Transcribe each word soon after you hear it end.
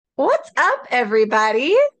What's up,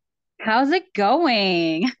 everybody? How's it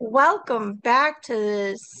going? Welcome back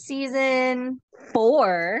to season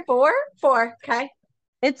Four. four. Four, okay.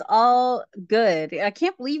 It's all good. I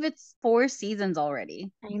can't believe it's four seasons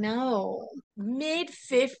already. I know. Mid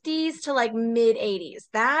 50s to like mid 80s.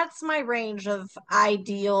 That's my range of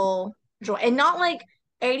ideal joy. And not like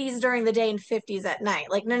 80s during the day and 50s at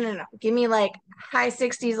night. Like, no, no, no. Give me like high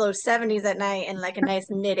 60s, low 70s at night and like a nice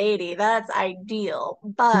mid 80. That's ideal.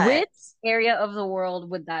 But Which area of the world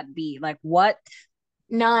would that be? Like what?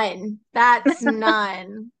 none. That's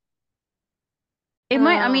none. It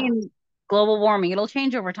might, I Uh, mean, global warming, it'll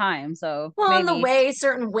change over time, so Well, on the maybe. way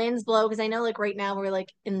certain winds blow, because I know like right now we're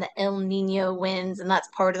like in the El Nino winds, and that's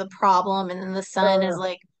part of the problem. And then the sun is Ugh.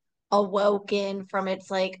 like awoken from its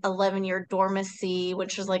like 11-year dormancy,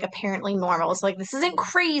 which is like apparently normal. So like this isn't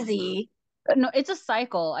crazy. No, it's a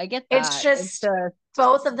cycle. I get It's that. It's just just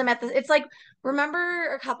both of them at the it's like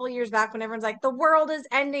remember a couple of years back when everyone's like the world is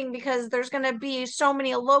ending because there's going to be so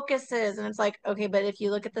many locusts, and it's like okay, but if you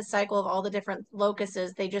look at the cycle of all the different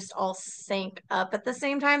locusts, they just all sank up at the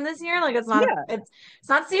same time this year. Like yeah. it's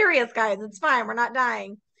not serious, guys. It's fine, we're not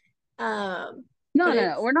dying. No, But no,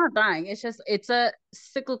 no. it's We're not dying. It's just it's a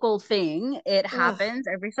cyclical thing. It ugh, happens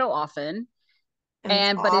every so often. and it's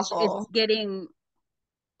And but it's awful. getting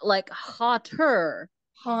like hotter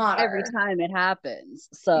every Hotter. time it happens.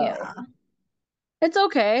 So Yeah. it's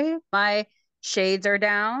okay. My shades are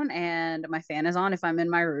down and my fan is on if I'm in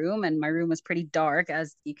my room, and my room is pretty dark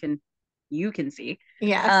as you can see.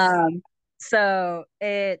 Yes. Um, so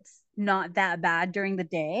it's not that bad during the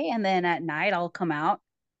day, and then at night I'll come out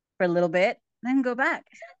for a little bit, then go back.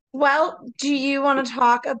 Well, do you want to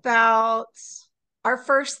talk about our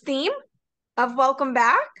first theme of Welcome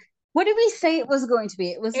Back? What did we say it was going to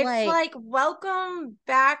be? It was It's like like welcome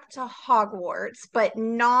back to Hogwarts, but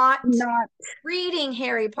not not reading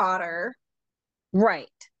Harry Potter. right.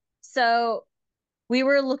 So we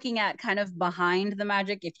were looking at kind of behind the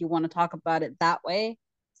magic, if you want to talk about it that way.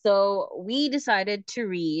 So we decided to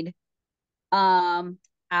read um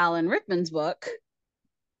Alan Rickman's book,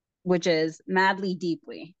 which is Madly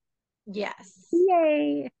Deeply. Yes.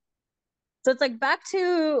 Yay. So it's like back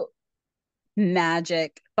to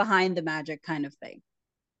magic, behind the magic kind of thing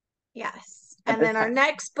Yes. at And this then our time.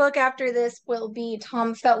 next book after this will be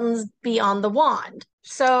Tom Felton's Beyond the Wand.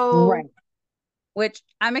 So, Right. Which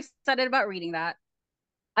I'm excited about reading that.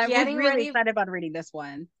 I was getting really ready. excited about reading this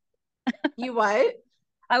one. You what?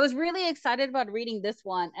 I was really excited about reading this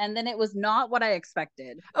one, and then it was not what I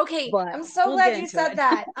expected, Okay, but I'm so we'll glad get you into said it.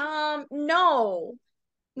 that. No.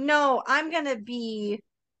 No, I'm gonna be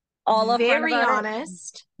All upfront very about it.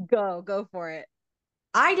 honest. Go for it.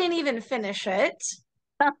 I didn't even finish it.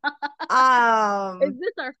 Is Um,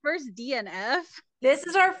 this our first DNF? this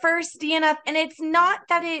is our first DNF, and it's not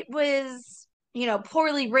that it was,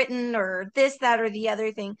 poorly written or this, that, or the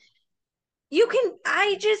other thing.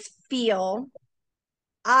 I just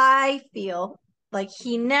I feel like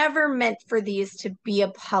he never meant for these to be a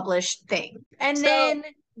published thing. And So then,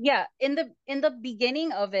 yeah, in the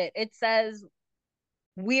beginning of it, it says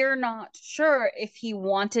we're not sure if he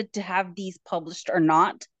wanted to have these published or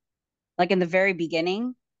not. Like in the very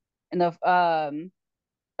beginning, in the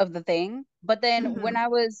of the thing. But then when mhm. I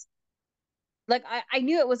was like, I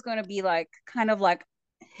knew it was going to be like kind of like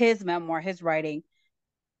his memoir, his writing,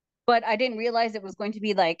 but I didn't realize it was going to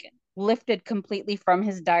be like lifted completely from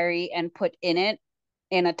his diary and put in it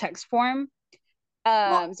in a text form.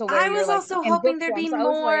 Well, So where I you're was like also in hoping book there'd form. be So I was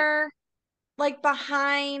like, more like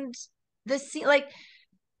behind the scene, like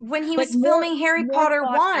when he like was filming Harry more Potter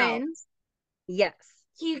thought out. 1, Yes.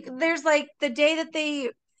 there's like the day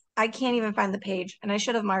that I can't even find the page and I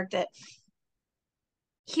should have marked it.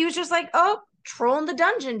 He was just like, "Oh, troll in the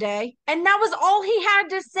dungeon day." And that was all he had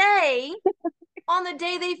to say on the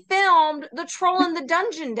day they filmed the troll in the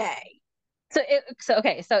dungeon day. So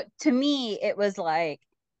okay, so to me it was like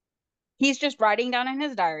he's just writing down in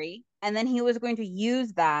his diary, and then he was going to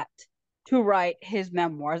use that to write his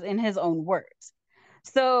memoirs in his own words.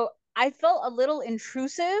 So I felt a little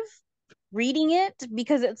intrusive reading it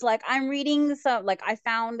because it's like I'm reading some, like I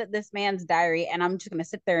found this man's diary and I'm just gonna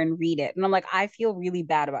sit there and read it. And I'm like, I feel really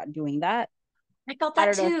bad about doing that. I felt I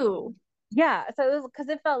that don't know. too. Yeah. So it was because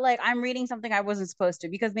it felt like I'm reading something I wasn't supposed to,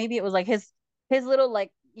 because maybe it was like his little,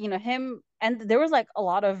 like, him, and there was like a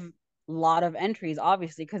lot of entries,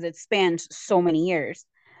 obviously, because it spans so many years.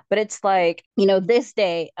 But it's like, this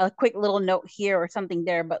day, a quick little note here or something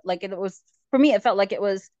there. But like it was, for me, it felt like it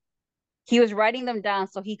was he was writing them down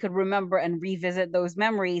so he could remember and revisit those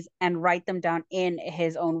memories and write them down in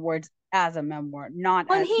his own words as a memoir, not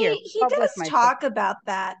Well, and as here, he publish does my stuff. talk about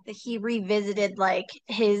that he revisited like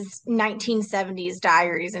his 1970s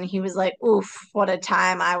diaries and he was like, oof, what a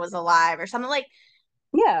time I was alive or something like.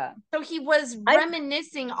 Yeah. So he was I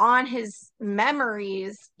reminiscing on his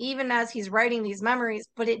memories even as he's writing these memories,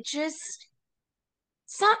 but it it just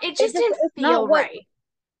just didn't it's not feel what right.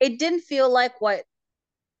 it didn't feel like what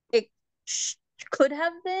it sh- could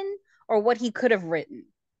have been or what he could have written,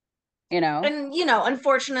 you know? And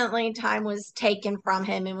unfortunately time was taken from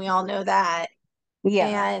him and we all know that. Yeah.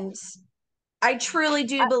 And I truly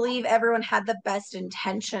do believe everyone had the best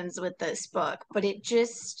intentions with this book, but he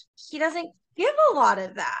doesn't give a lot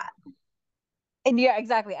of that. And yeah,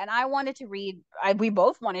 exactly. And we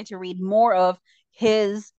both wanted to read more of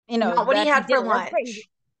his, Not what he that he had did. for Like, right. lunch.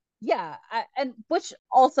 Yeah. And which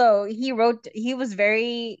also he was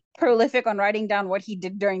very prolific on writing down what he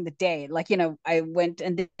did during the day. Like, I went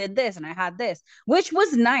and did this and I had this, which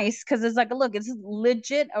was nice because it's like, look, it's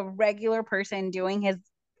legit a regular person doing his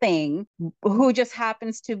thing who just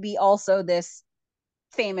happens to be also this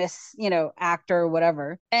famous, actor or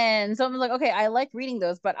whatever. And so I'm like, okay, I like reading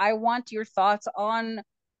those, but I want your thoughts on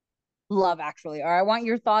Love Actually, or I want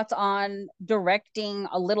your thoughts on directing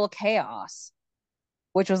A Little Chaos,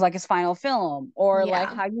 which was like his final film, or like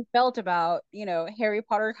Yeah. how you felt about, Harry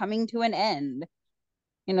Potter coming to an end,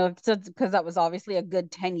 because that was obviously a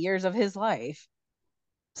good 10 years of his life.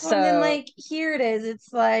 Well, and then So, like here it is.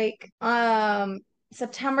 It's like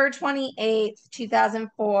September 28th,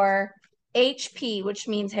 2004, HP, which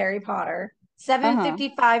means Harry Potter. uh-huh.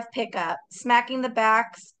 7:55 pickup, smacking the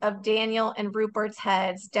backs of Daniel and Rupert's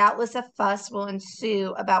heads. Doubtless a fuss will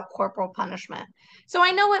ensue about corporal punishment. So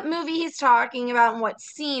I know what movie he's talking about and what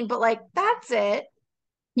scene, but like that's it.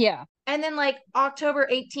 Yeah. And then like October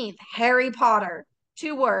 18th, Harry Potter.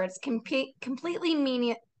 Two words, completely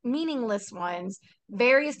meaningless ones,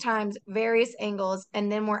 various times, various angles,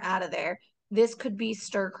 and then we're out of there. This could be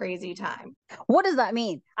stir crazy time. What does that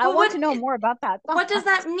mean? I But want to know more about that what does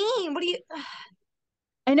thought. that mean? What do you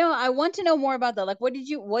I know, I want to know more about that. Like, what did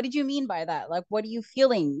you mean by that? Like, what are you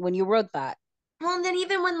feeling when you wrote that? Well, and then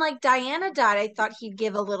even when like Diana died, I thought he'd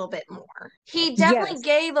give a little bit more. He definitely Yes.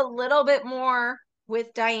 gave a little bit more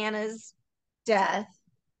with Diana's death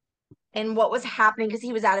and what was happening because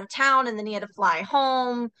he was out of town and then he had to fly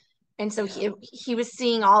home. And so he was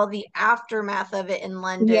seeing all the aftermath of it in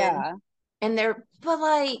London. Yeah. And but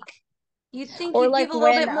like you'd think Or you'd give a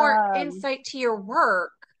little bit more insight to your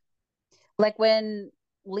work. like when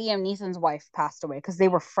Liam Neeson's wife passed away because they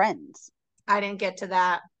were friends. I didn't get to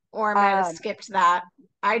that, or I might have Um, skipped that.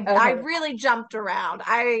 I okay. really jumped around.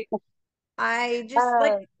 I just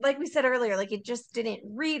Uh, like we said earlier, like it just didn't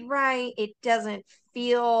read right. It doesn't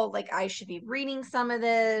feel like I should be reading some of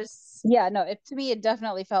this. yeah, no, to me it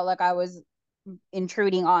definitely felt like I was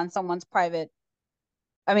intruding on someone's private.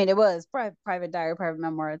 I mean, it was private diary, private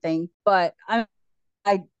memoir thing, but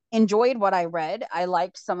I enjoyed what I read. I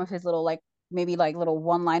liked some of his little like maybe like little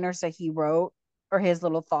one-liners that he wrote or his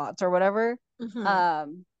little thoughts or whatever. Hmm.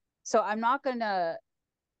 Um, so I'm not gonna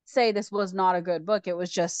say this was not a good book.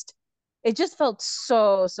 It just felt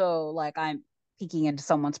so like I'm peeking into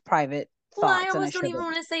someone's private Well, I thoughts and I almost don't even shouldn't.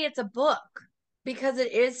 want to say it's a book because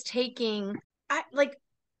it is taking I like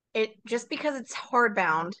it just because it's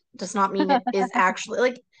hardbound does not mean it is actually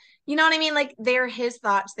like what I mean? Like they're his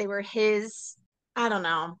thoughts, they were his I don't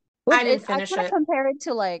know. Which I is didn't I finish kind of it. compare it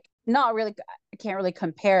to like not really I can't really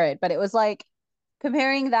compare it, but it was like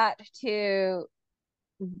comparing that to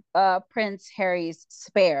Prince Harry's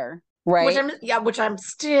Spare, Which right? I'm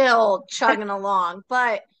still chugging along,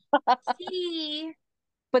 but he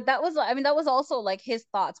But that was I mean that was also like his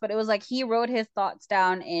thoughts, but it was like he wrote his thoughts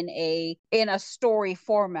down in a story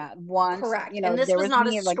format once, correct. And this there was was not a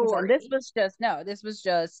me like this, and this story. was just no, this was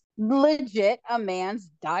just legit a man's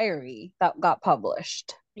diary that got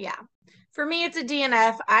published. Yeah. For me, it's a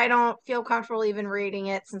DNF. I don't feel comfortable even reading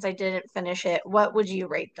it since I didn't finish it. What would you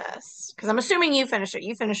rate this? Because I'm assuming you finished it.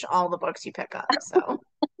 You finished all the books you pick up. So,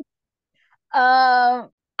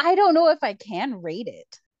 I don't know if I can rate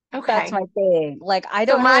it. That's okay. my thing. Like I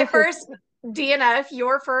So, don't know my if it's first DNF,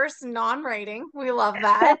 your first non rating. We love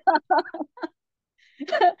that.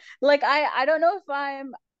 like I don't know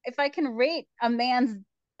if I can rate a man's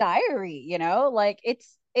diary, like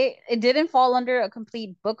it didn't fall under a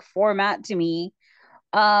complete book format to me.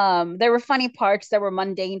 There were funny parts, there were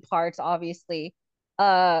mundane parts, obviously.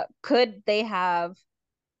 Could they have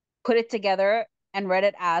put it together and read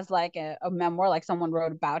it as like a memoir, like someone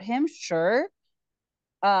wrote about him? Sure.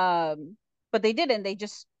 But they didn't. They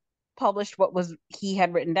just published what was he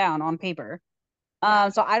had written down on paper. Yeah.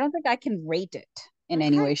 So I don't think I can rate it in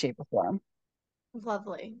any Okay. way, shape, or form.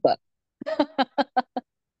 Lovely.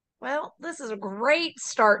 Well, this is a great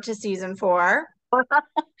start to season 4.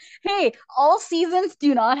 Hey, all seasons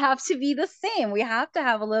do not have to be the same. We have to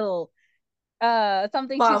have a little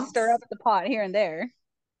something to stir Bumps. up the pot here and there.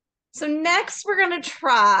 So next we're going to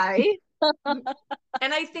try,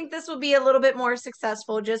 and I think this will be a little bit more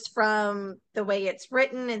successful just from the way it's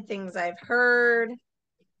written and things I've heard.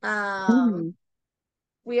 Um, Mhm.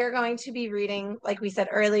 we are going to be reading, like we said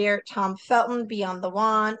earlier, Tom Felton, Beyond the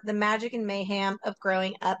Wand, The Magic and Mayhem of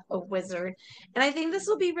Growing Up a Wizard. And I think this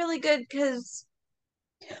will be really good because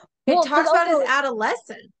it Well, because talks about his also,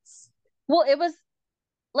 adolescence. well, it was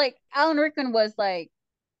like Alan Rickman was like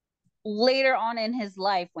later on in his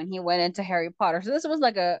life when he went into Harry Potter. So this was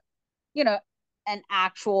like a, you know, an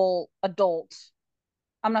actual adult.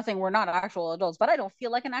 I'm not saying we're not actual adults, but I don't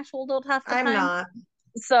feel like an actual adult half the I'm time. not.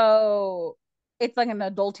 So it's like an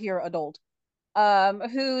adultier adult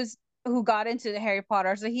who's who got into the Harry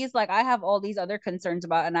Potter. So he's like, I have all these other concerns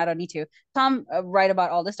about, and I don't need to. Tom write about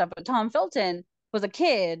all this stuff, but Tom Felton was a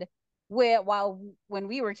kid while when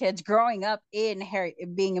we were kids growing up in Harry,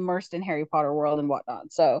 being immersed in Harry Potter world and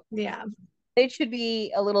whatnot. So Yeah. it should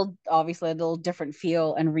be a little, obviously a little different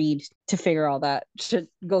feel and read to figure all that, should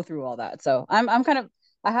go through all that. So I'm kind of,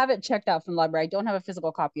 I have it checked out from the library. I don't have a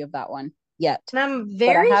physical copy of that one yet, And I'm but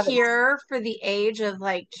I very have it. here for the age of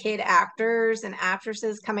like kid actors and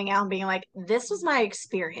actresses coming out and being like, this was my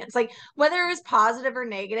experience. Like, whether it was positive or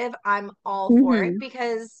negative, I'm all for it Mhm.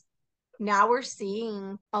 because now we're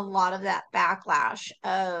seeing a lot of that backlash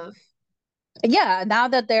of, Yeah, now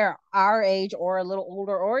that they're our age or a little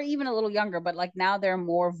older or even a little younger, but like now they're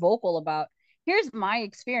more vocal about, here's my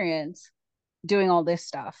experience doing all this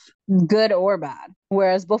stuff, good or bad.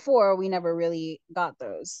 Whereas before we never really got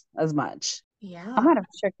those as much. I yeah. might have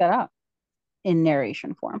to check that out in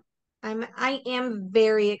narration form. I am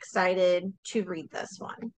very excited to read this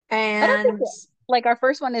one. I don't think And like our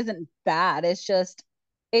first one isn't bad. It's just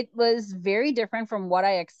it was very different from what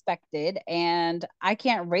I expected, and I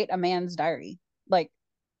can't rate a man's diary. Like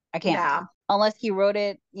I can't. yeah, Unless he wrote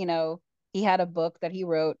it, he had a book that he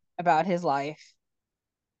wrote about his life.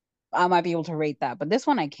 I might be able to rate that, but this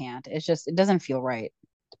one I can't. It's just it doesn't feel right.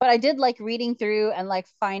 But I did like reading through and like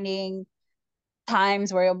finding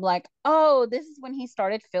times where I'm like, oh, this is when he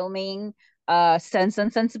started filming Sense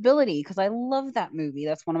and Sensibility because I love that movie.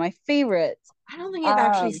 That's one of my favorites. I don't think I've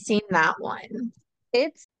actually Um seen that one.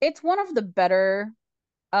 it's one of the better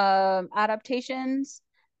adaptations.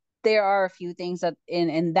 There are a few things that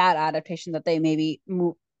in that adaptation that they maybe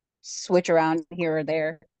switch around here or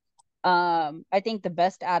there. I think the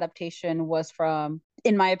best adaptation was from,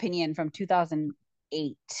 in my opinion, from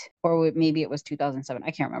 2008 or maybe it was 2007.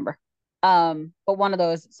 I can't remember. But one of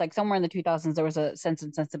those, it's like somewhere in the 2000s, there was a Sense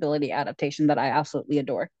and Sensibility adaptation that I absolutely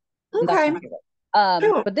adore, and that's Okay. my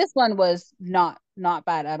favorite. Cool. But this one was not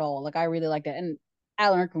bad at all. Like I really liked it, and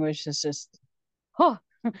Alan Rickman was just oh,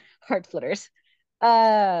 heart flutters.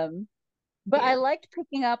 Um, but I Yeah. liked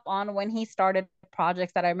picking up on when he started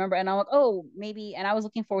projects that I remember, and I'm like, oh, maybe. And I was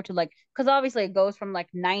looking forward to like, because obviously it goes from like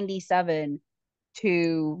 97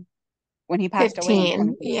 to when he passed away in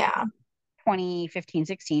 15. Yeah. 2015,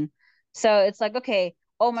 16. So it's like, okay,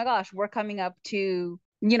 oh my gosh, we're coming up to,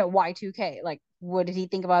 Y2K. Like, what did he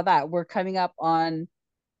think about that? We're coming up on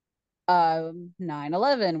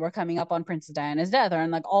 9/11. We're coming up on Princess Diana's death,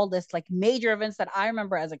 and like all this like major events that I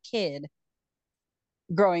remember as a kid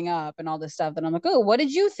growing up and all this stuff. And I'm like, oh, what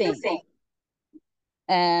did you think?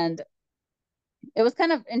 And it was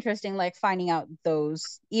kind of interesting, like finding out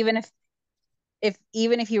those, even if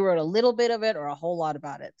you wrote a little bit of it or a whole lot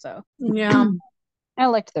about it. So Yeah. I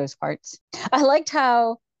liked those parts. I liked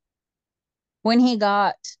how when he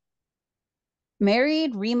got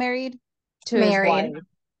remarried to his Married. wife,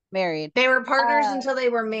 married. They were partners Uh, until they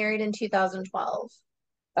were married in 2012.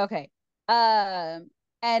 okay. And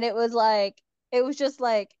it was just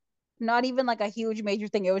like not even like a huge major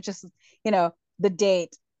thing. It was just, the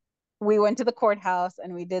date. We went to the courthouse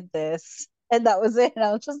and we did this, and that was it. And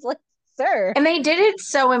I was just like, sir. And they did it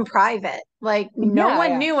so in private. Like no Yeah, one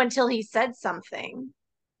yeah, knew until he said something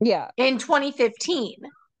yeah, in 2015.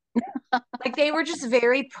 Like they were just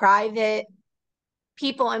very private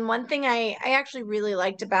people. And one thing I actually really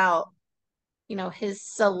liked about, his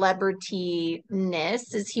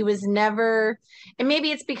celebrity-ness is he was never, and maybe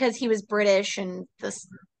it's because he was British and the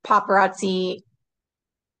paparazzi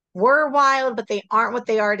were wild, but they aren't what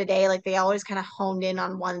they are today. Like they always kind of honed in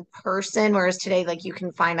on one person, whereas today, like you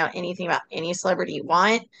can find out anything about any celebrity you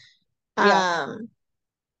want. yeah. Um,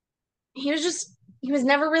 he was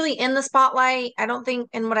never really in the spotlight. I don't think,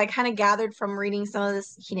 and what I kind of gathered from reading some of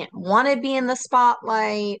this, he didn't want to be in the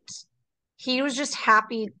spotlight. He was just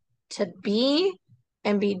happy to be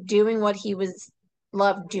and be doing what he was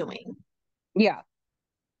loved doing. Yeah.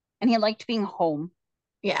 And he liked being home.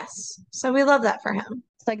 Yes. So we love that for him.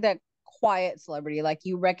 It's like that quiet celebrity. Like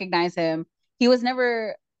you recognize him. He was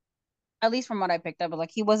never, at least from what I picked up,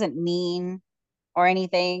 like he wasn't mean or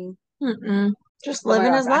anything. Mm-mm. Just Oh my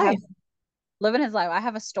living gosh, his I have life. living his life. I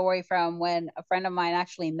have a story from when a friend of mine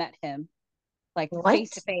actually met him, like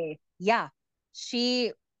face to What? face. Yeah.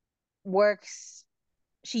 She works,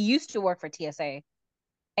 she used to work for TSA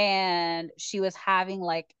and she was having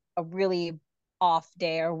like a really off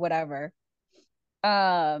day or whatever.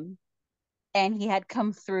 Um, and he had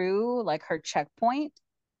come through like her checkpoint,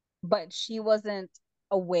 but she wasn't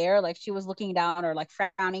aware. Like she was looking down or like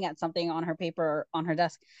frowning at something on her paper on her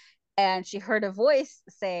desk, and she heard a voice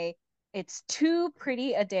say, "It's too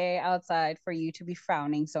pretty a day outside for you to be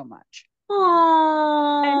frowning so much."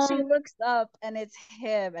 And she Oh, looks up and it's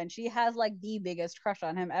him, and she has like the biggest crush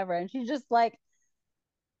on him ever. And she's just like,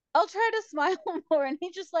 I'll try to smile more. And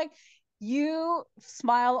he's just like, you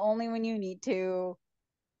smile only when you need to.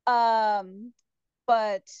 Um,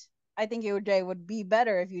 but I think your day would be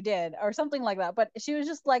better if you did, or something like that. But she was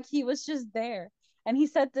just like, he was just there. And he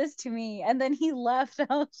said this to me, and then he left. I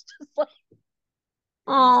was just like,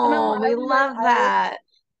 oh, I we was like, love I will that.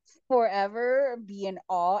 forever be in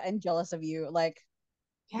awe and jealous of you. Like,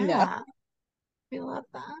 no. Yeah, we love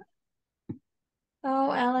that.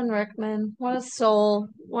 Oh, Alan Rickman. What a soul.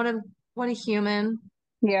 What a human.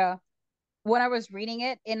 Yeah. When I was reading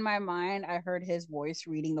it in my mind, I heard his voice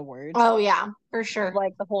reading the words Oh yeah, for sure.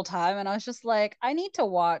 like the whole time. And I was just like, I need to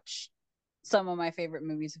watch some of my favorite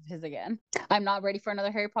movies of his again. I'm not ready for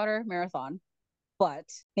another Harry Potter marathon, but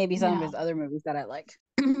maybe some of Yeah. his other movies that I like.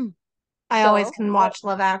 I always So, can what? watch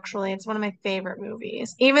Love Actually. It's one of my favorite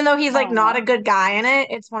movies. Even though he's like not a Oh, good guy in it,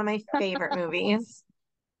 it's one of my favorite movies.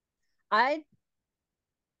 I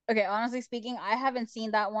okay. Honestly speaking, I haven't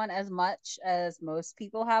seen that one as much as most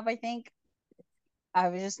people have. I think I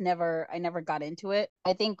was just never. I never got into it.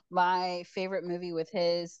 I think my favorite movie with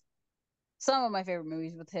his. Some of my favorite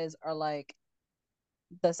movies with his are like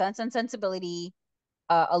The Sense and Sensibility,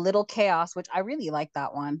 A Little Chaos, which I really like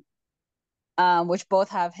that one. Which both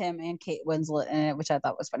have him and Kate Winslet in it, which I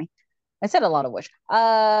thought was funny. I said a lot of which.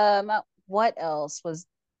 What else was?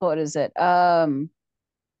 What is it? Robin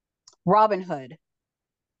Hood.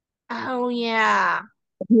 Oh yeah.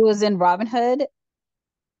 He was in Robin Hood,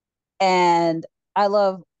 and I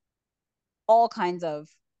love all kinds of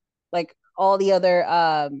like all the other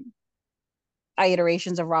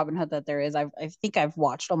iterations of Robin Hood that there is. I think I've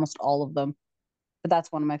watched almost all of them, but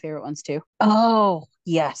that's one of my favorite ones too. Oh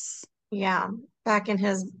yes, Yeah. Back in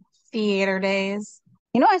his theater days.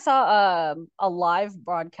 I saw a live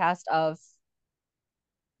broadcast of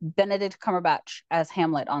Benedict Cumberbatch as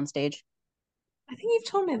Hamlet on stage. I think you've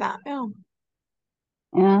told me that. Yeah.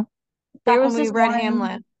 Yeah, there Back when was we this read one.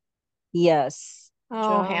 Hamlet. Yes,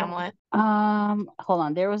 Oh, Joe. Hamlet. Hold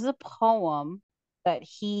on. There was a poem that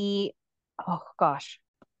he. Oh gosh,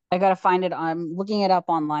 I gotta find it. I'm looking it up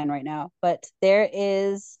online right now. But there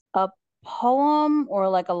is a poem or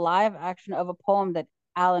like a live action of a poem that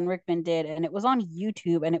Alan Rickman did, and it was on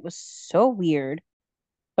YouTube, and it was so weird.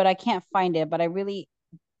 But I can't find it. But I really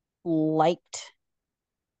liked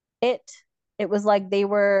it. It was like they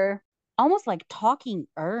were almost like talking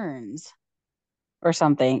urns or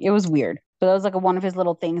something. It was weird. But that was like one of his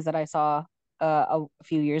little things that I saw a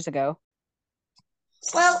few years ago.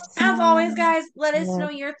 Well, as always, guys, let us Yeah. know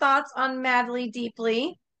your thoughts on Madly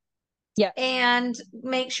Deeply Yes. and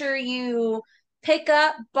make sure you pick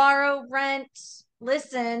up, borrow, rent,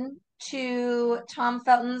 listen to Tom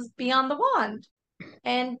Felton's Beyond the Wand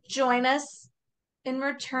and join us in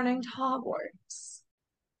returning to Hogwarts.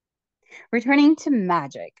 Returning to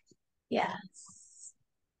magic. Yes,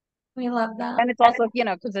 we love that. And it's also,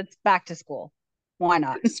 because it's back to school. Why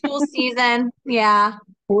not? School season. Yeah.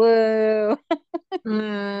 Woo.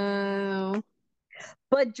 Mm,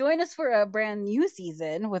 But join us for a brand new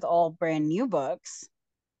season with all brand new books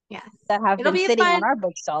yes. that have It'll been be a sitting on fun, our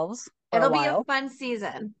bookshelves for a it'll be a while. fun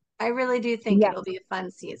season. I really do think Yeah. it'll be a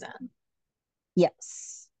fun season.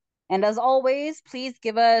 Yes. And as always, please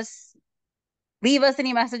leave us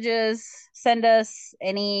any messages, send us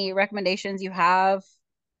any recommendations you have,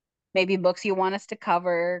 maybe books you want us to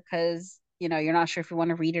cover because, you're not sure if you want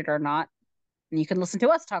to read it or not. And you can listen to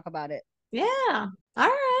us talk about it. Yeah. All Yeah.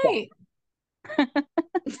 right.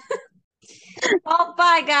 Well,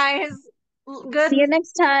 bye, guys. See Good, you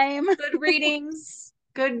next time. good readings.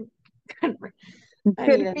 Good. I need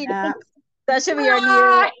Good a reading. nap. That should be our new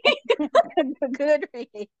Bye. good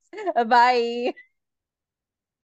reading. Bye.